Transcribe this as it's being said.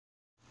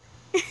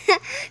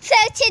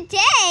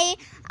today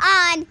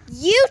on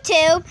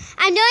YouTube,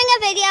 I'm doing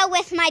a video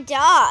with my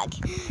dog.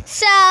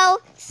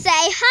 So say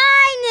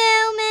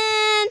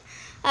hi, Newman.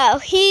 Oh,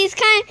 he's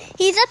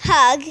a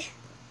pug.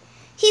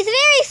 He's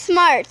very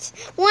smart.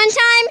 One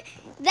time,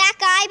 that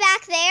guy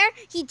back there,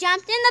 he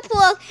jumped in the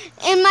pool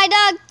and my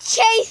dog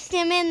chased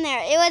him in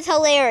there. It was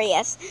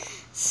hilarious.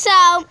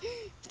 So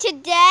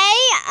today,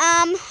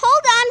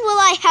 hold on while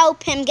I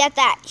help him get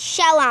that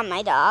shell on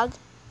my dog.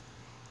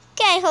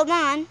 Okay, hold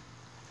on.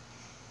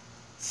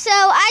 So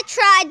I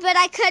tried, but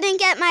I couldn't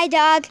get my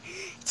dog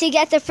to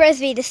get the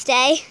frisbee to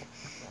stay.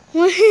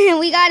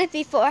 We got it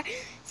before.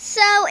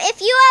 So if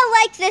you all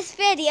like this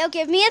video,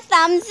 give me a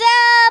thumbs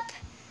up.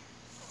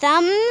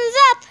 Thumbs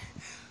up.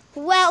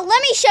 Well,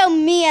 let me show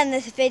me in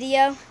this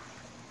video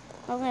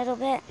a little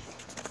bit.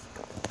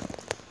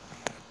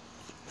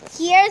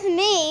 Here's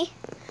me.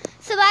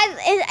 So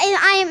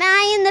am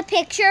I in the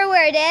picture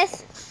where it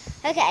is?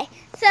 Okay,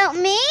 so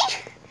me,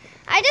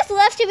 I just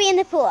love to be in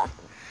the pool.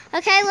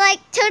 Okay, like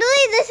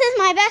totally this is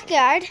my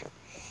backyard.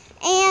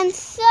 And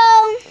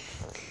so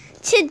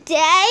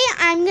today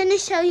I'm going to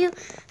show you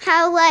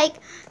how when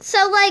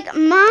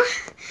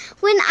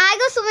I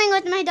go swimming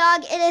with my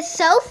dog, it is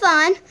so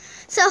fun.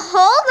 So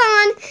hold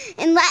on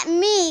and let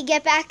me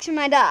get back to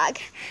my dog.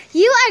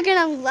 You are going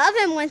to love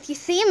him once you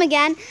see him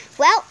again.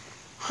 Well,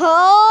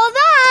 hold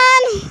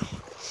on.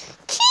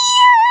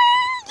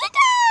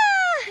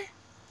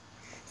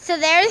 So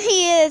there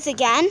he is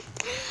again.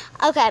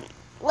 Okay,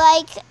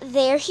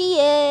 there he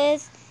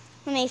is.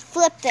 Let me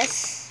flip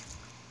this.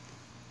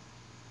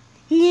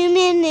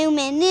 Newman,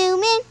 Newman,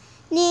 Newman,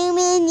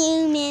 Newman,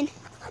 Newman.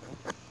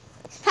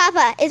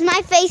 Papa, is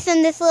my face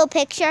in this little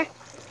picture?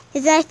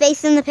 Is my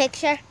face in the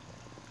picture?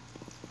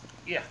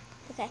 Yeah.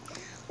 Okay.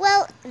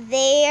 Well,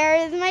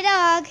 there's my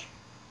dog.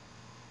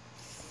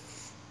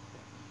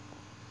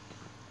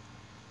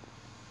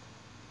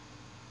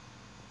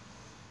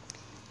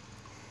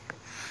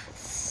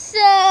 So,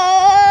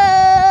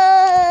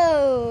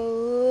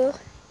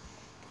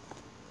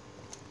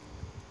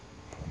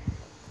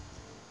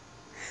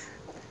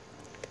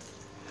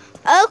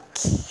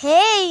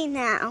 okay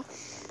now.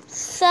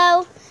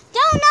 So,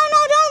 don't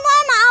let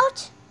him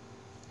out.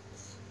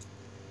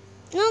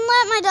 Don't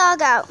let my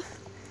dog out.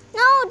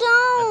 No, don't.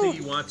 I think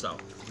he wants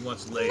out. He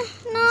wants to lay in the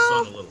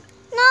sun a little.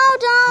 No,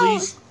 don't.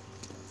 Please.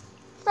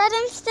 Let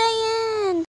him stay in.